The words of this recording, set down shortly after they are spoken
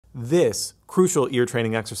this crucial ear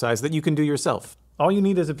training exercise that you can do yourself. All you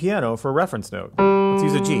need is a piano for a reference note. Let's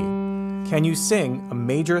use a G. Can you sing a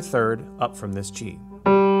major third up from this G?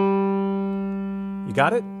 You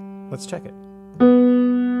got it? Let's check it.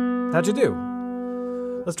 How'd you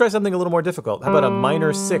do? Let's try something a little more difficult. How about a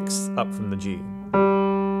minor sixth up from the G?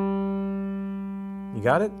 You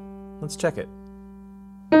got it? Let's check it.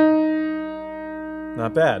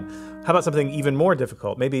 Not bad. How about something even more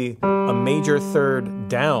difficult? Maybe a major third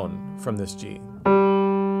down from this G.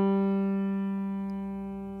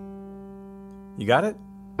 You got it?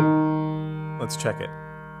 Let's check it.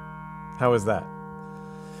 How is that?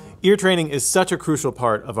 Ear training is such a crucial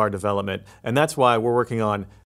part of our development, and that's why we're working on